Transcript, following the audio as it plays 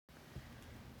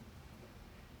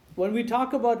when we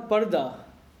talk about parda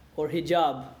or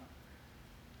hijab,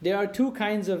 there are two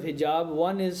kinds of hijab.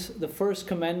 One is the first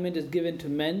commandment is given to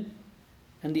men,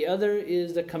 and the other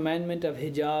is the commandment of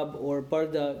hijab or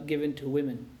parda given to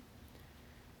women.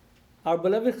 Our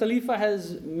beloved Khalifa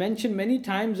has mentioned many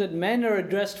times that men are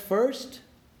addressed first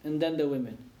and then the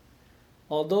women.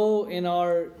 Although in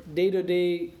our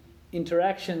day-to-day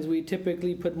interactions we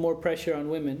typically put more pressure on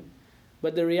women,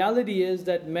 but the reality is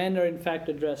that men are in fact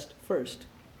addressed first.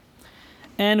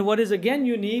 And what is again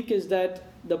unique is that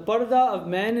the parda of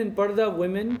men and parda of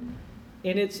women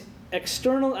in its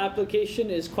external application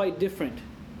is quite different.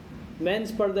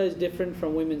 Men's parda is different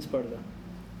from women's parda.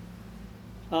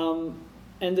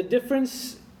 And the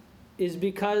difference is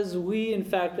because we, in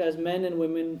fact, as men and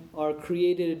women, are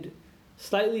created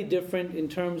slightly different in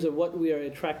terms of what we are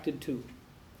attracted to.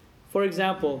 For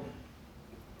example,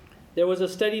 there was a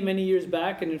study many years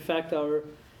back, and in fact our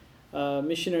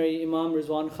missionary Imam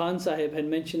Rizwan Khan Sahib had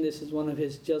mentioned this as one of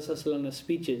his Jalsa Salana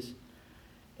speeches,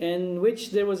 in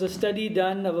which there was a study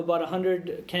done of about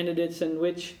 100 candidates in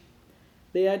which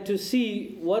they had to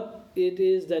see what it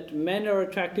is that men are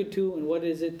attracted to and what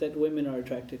is it that women are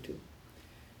attracted to.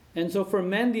 And so for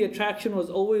men, the attraction was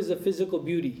always the physical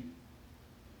beauty.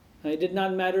 It did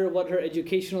not matter what her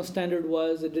educational standard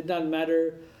was. It did not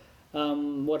matter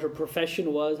what her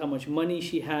profession was, how much money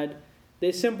she had.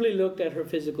 They simply looked at her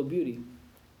physical beauty.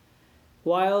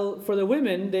 While for the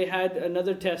women, they had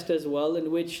another test as well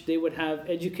in which they would have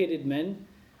educated men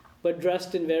but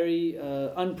dressed in very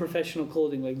unprofessional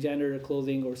clothing, like janitor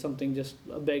clothing or something, just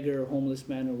a beggar or homeless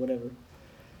man or whatever.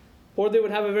 Or they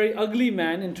would have a very ugly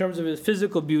man in terms of his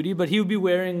physical beauty, but he would be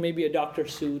wearing maybe a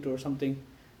doctor's suit or something,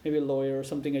 maybe a lawyer or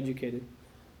something educated.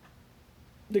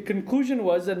 The conclusion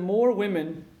was that more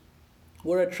women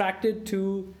were attracted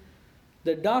to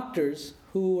the doctors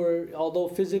who were, although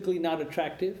physically not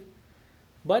attractive,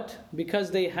 but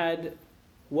because they had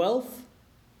wealth,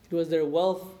 it was their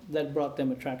wealth that brought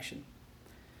them attraction.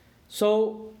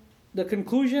 So the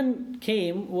conclusion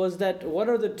came was that what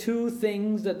are the two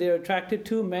things that they're attracted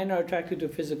to? Men are attracted to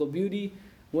physical beauty,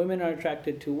 women are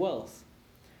attracted to wealth.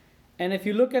 And if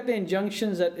you look at the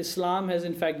injunctions that Islam has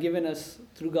in fact given us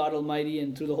through God Almighty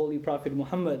and through the Holy Prophet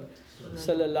Muhammad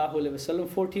sallallahu alaihi wasallam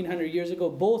 1400 years ago,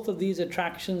 both of these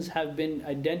attractions have been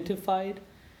identified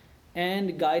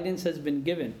and guidance has been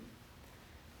given.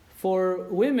 For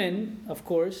women, of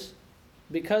course,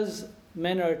 because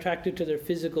men are attracted to their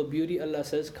physical beauty, Allah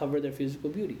says, cover their physical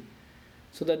beauty.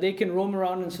 So that they can roam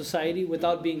around in society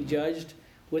without being judged,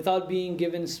 without being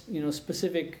given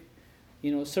specific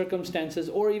circumstances,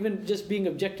 or even just being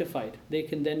objectified. They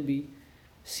can then be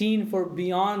seen for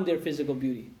beyond their physical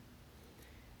beauty.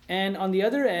 And on the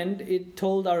other end, it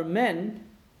told our men,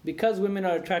 because women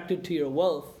are attracted to your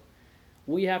wealth,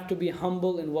 we have to be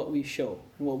humble in what we show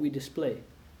and what we display.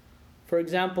 For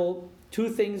example, two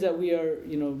things that we are,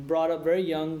 brought up very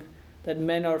young that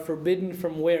men are forbidden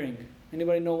from wearing.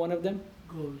 Anybody know one of them?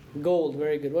 Gold. Gold,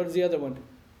 very good. What is the other one?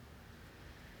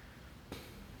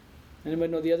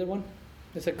 Anybody know the other one?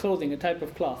 It's a clothing, a type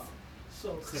of cloth.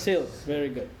 Silk, very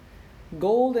good.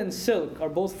 Gold and silk are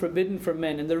both forbidden for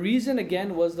men. And the reason,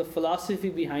 again, was the philosophy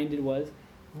behind it was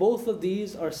both of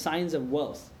these are signs of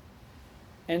wealth.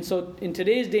 And so in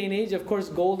today's day and age, of course,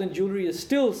 gold and jewelry is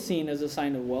still seen as a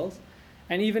sign of wealth.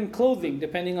 And even clothing,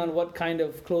 depending on what kind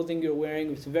of clothing you're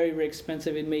wearing, if it's very, very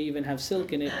expensive, it may even have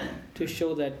silk in it to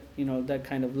show that, that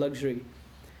kind of luxury.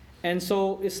 And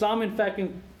so Islam, in fact,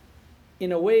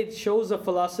 in a way, it shows a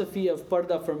philosophy of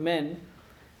parda for men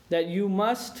that you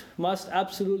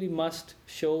absolutely must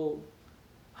show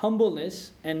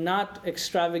humbleness and not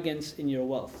extravagance in your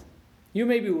wealth. You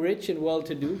may be rich and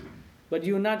well-to-do, but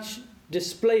you will not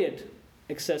display it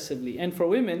excessively. And for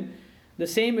women, the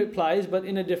same applies, but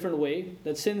in a different way,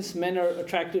 that since men are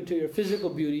attracted to your physical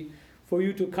beauty, for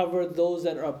you to cover those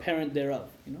that are apparent thereof.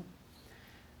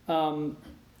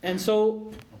 And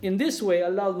so, in this way,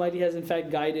 Allah Almighty has in fact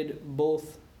guided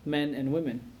both men and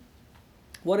women.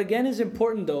 What again is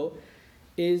important though,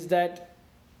 is that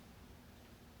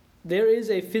there is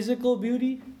a physical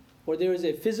beauty, or there is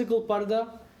a physical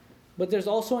parda, but there's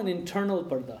also an internal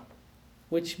parda,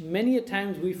 which many a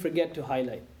times we forget to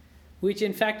highlight, which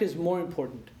in fact is more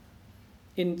important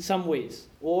in some ways,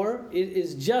 or it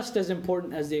is just as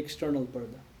important as the external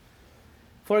parda.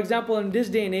 For example, in this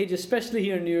day and age, especially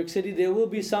here in New York City, there will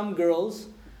be some girls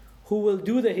who will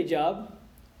do the hijab,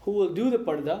 who will do the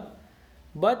parda,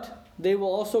 but they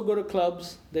will also go to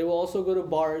clubs, they will also go to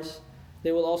bars,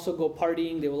 they will also go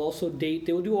partying, they will also date,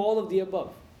 they will do all of the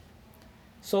above.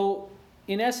 So,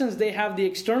 in essence, they have the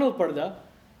external parda,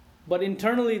 but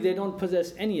internally they don't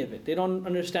possess any of it. They don't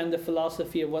understand the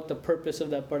philosophy of what the purpose of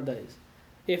that parda is,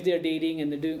 if they're dating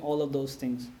and they're doing all of those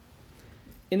things.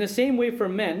 In the same way for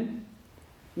men,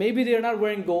 maybe they're not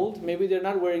wearing gold, maybe they're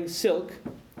not wearing silk,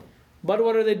 but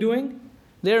what are they doing?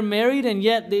 They're married and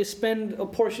yet they spend a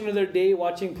portion of their day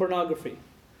watching pornography.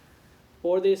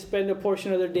 Or they spend a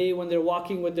portion of their day when they're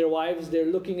walking with their wives, they're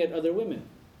looking at other women.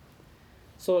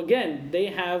 So again, they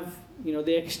have,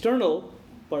 the external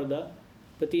parda,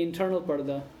 but the internal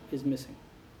parda is missing.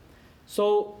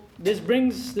 So this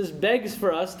begs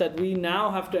for us that we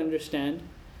now have to understand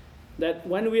that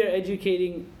when we are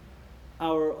educating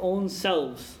our own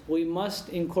selves, we must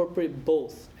incorporate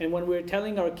both. And when we're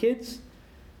telling our kids,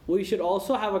 we should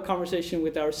also have a conversation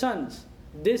with our sons.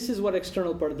 This is what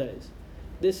external parda is.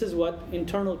 This is what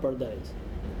internal parda is.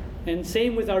 And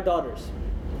same with our daughters.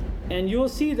 And you'll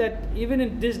see that even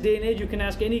in this day and age, you can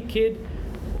ask any kid,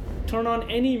 turn on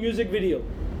any music video.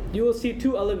 You will see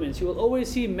two elements. You will always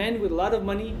see men with a lot of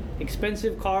money,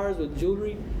 expensive cars with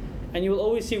jewelry, and you will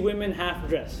always see women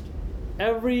half-dressed.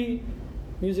 Every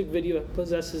music video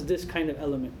possesses this kind of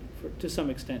element to some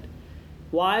extent.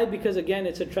 Why? Because again,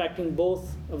 it's attracting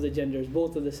both of the genders,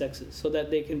 both of the sexes, so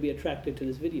that they can be attracted to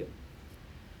this video.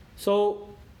 So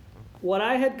what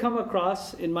I had come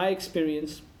across in my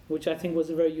experience, which I think was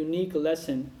a very unique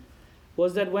lesson,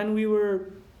 was that when we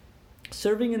were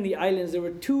serving in the islands, there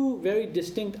were two very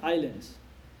distinct islands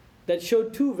that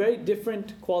showed two very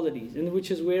different qualities, and which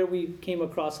is where we came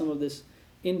across some of this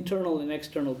internal and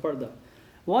external parda.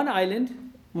 One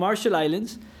island, Marshall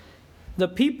Islands, the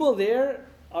people there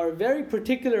are very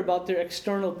particular about their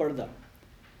external parda.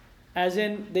 As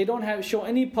in, they don't show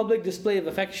any public display of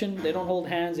affection, they don't hold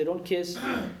hands, they don't kiss.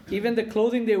 Even the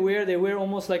clothing they wear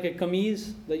almost like a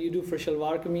kameez that you do for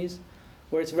shalwar kameez,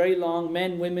 where it's very long,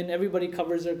 men, women, everybody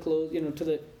covers their clothes,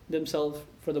 themselves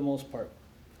for the most part.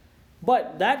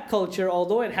 But that culture,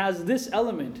 although it has this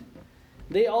element,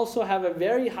 they also have a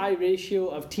very high ratio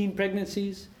of teen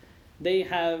pregnancies. They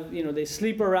have, they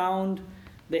sleep around,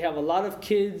 they have a lot of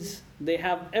kids, they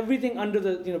have everything under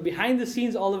the, behind the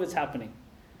scenes, all of it's happening.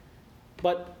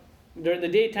 But during the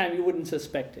daytime, you wouldn't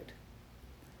suspect it.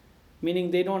 Meaning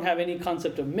they don't have any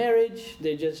concept of marriage.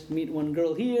 They just meet one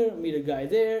girl here, meet a guy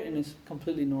there, and it's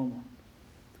completely normal.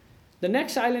 The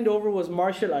next island over was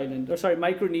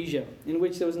Micronesia, in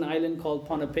which there was an island called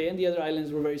Ponape, and the other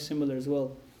islands were very similar as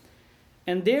well.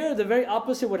 And there, the very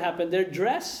opposite would happen. Their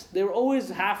dress, they were always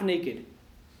half naked.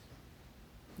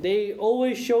 They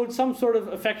always showed some sort of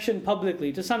affection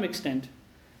publicly, to some extent.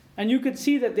 And you could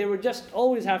see that they were just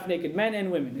always half naked, men and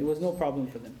women. It was no problem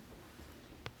for them.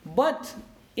 But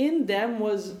in them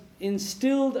was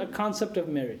instilled a concept of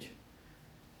marriage.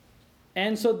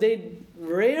 And so they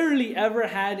rarely ever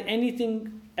had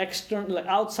anything external,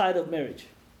 outside of marriage.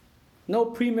 No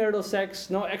premarital sex,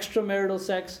 no extramarital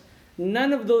sex.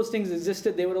 None of those things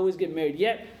existed. They would always get married.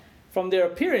 Yet, from their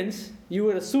appearance, you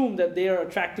would assume that they are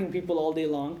attracting people all day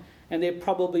long, and they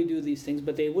probably do these things,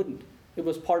 but they wouldn't. It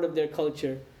was part of their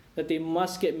culture that they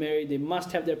must get married, they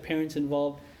must have their parents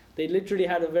involved. They literally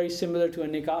had a very similar to a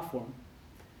nikah form.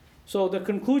 So the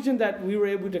conclusion that we were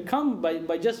able to come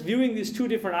by just viewing these two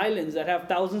different islands that have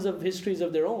thousands of histories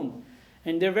of their own,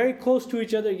 and they're very close to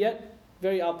each other, yet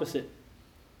very opposite.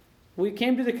 We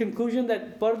came to the conclusion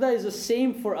that parda is the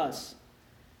same for us.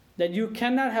 That you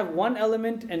cannot have one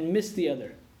element and miss the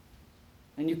other.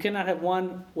 And you cannot have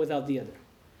one without the other.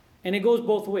 And it goes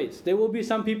both ways. There will be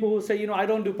some people who say, I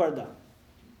don't do parda.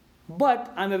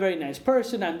 But I'm a very nice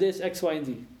person, I'm this, X, Y, and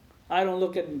Z. I don't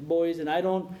look at boys and I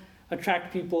don't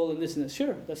attract people and this and this.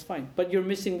 Sure, that's fine. But you're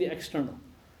missing the external.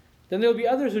 Then there will be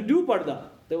others who do parda.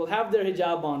 They will have their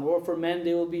hijab on. Or for men,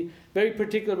 they will be very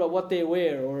particular about what they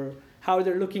wear or how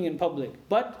they're looking in public.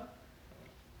 But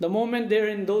the moment they're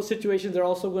in those situations, they're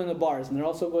also going to bars, and they're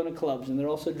also going to clubs, and they're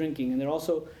also drinking, and they're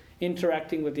also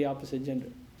interacting with the opposite gender.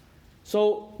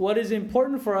 So what is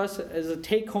important for us as a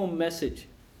take-home message,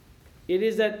 it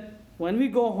is that when we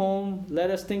go home, let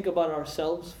us think about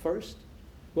ourselves first,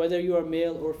 whether you are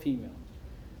male or female.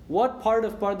 What part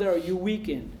of parda are you weak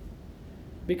in?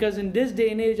 Because in this day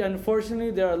and age,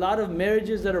 unfortunately, there are a lot of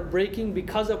marriages that are breaking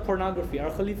because of pornography.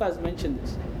 Our Khalifa has mentioned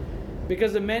this.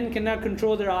 Because the men cannot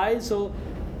control their eyes, so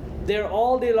they're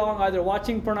all day long either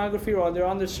watching pornography or they're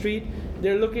on the street.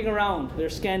 They're looking around, they're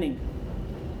scanning.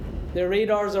 Their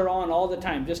radars are on all the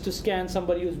time just to scan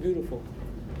somebody who's beautiful.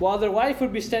 While their wife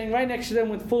would be standing right next to them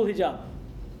with full hijab.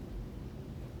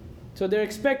 So they're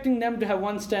expecting them to have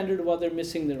one standard while they're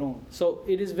missing their own. So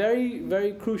it is very,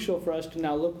 very crucial for us to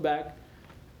now look back,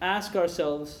 ask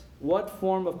ourselves, what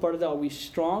form of parda are we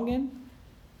strong in?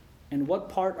 And what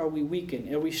part are we weak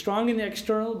in? Are we strong in the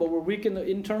external, but we're weak in the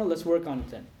internal? Let's work on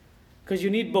it then. Because you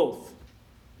need both.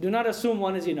 Do not assume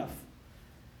one is enough.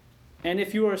 And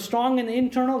if you are strong in the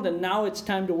internal, then now it's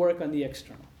time to work on the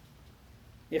external.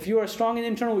 If you are strong in the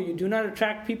internal where you do not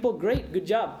attract people, great, good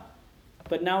job.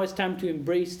 But now it's time to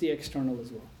embrace the external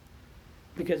as well.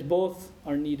 Because both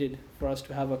are needed for us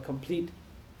to have a complete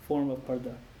form of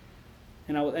parda.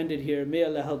 And I will end it here. May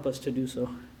Allah help us to do so.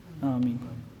 Ameen.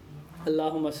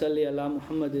 Allahumma salli ala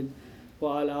Muhammadin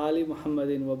wa ala ali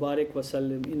Muhammadin wa barik wa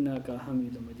sallim innaka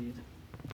hamidun majid.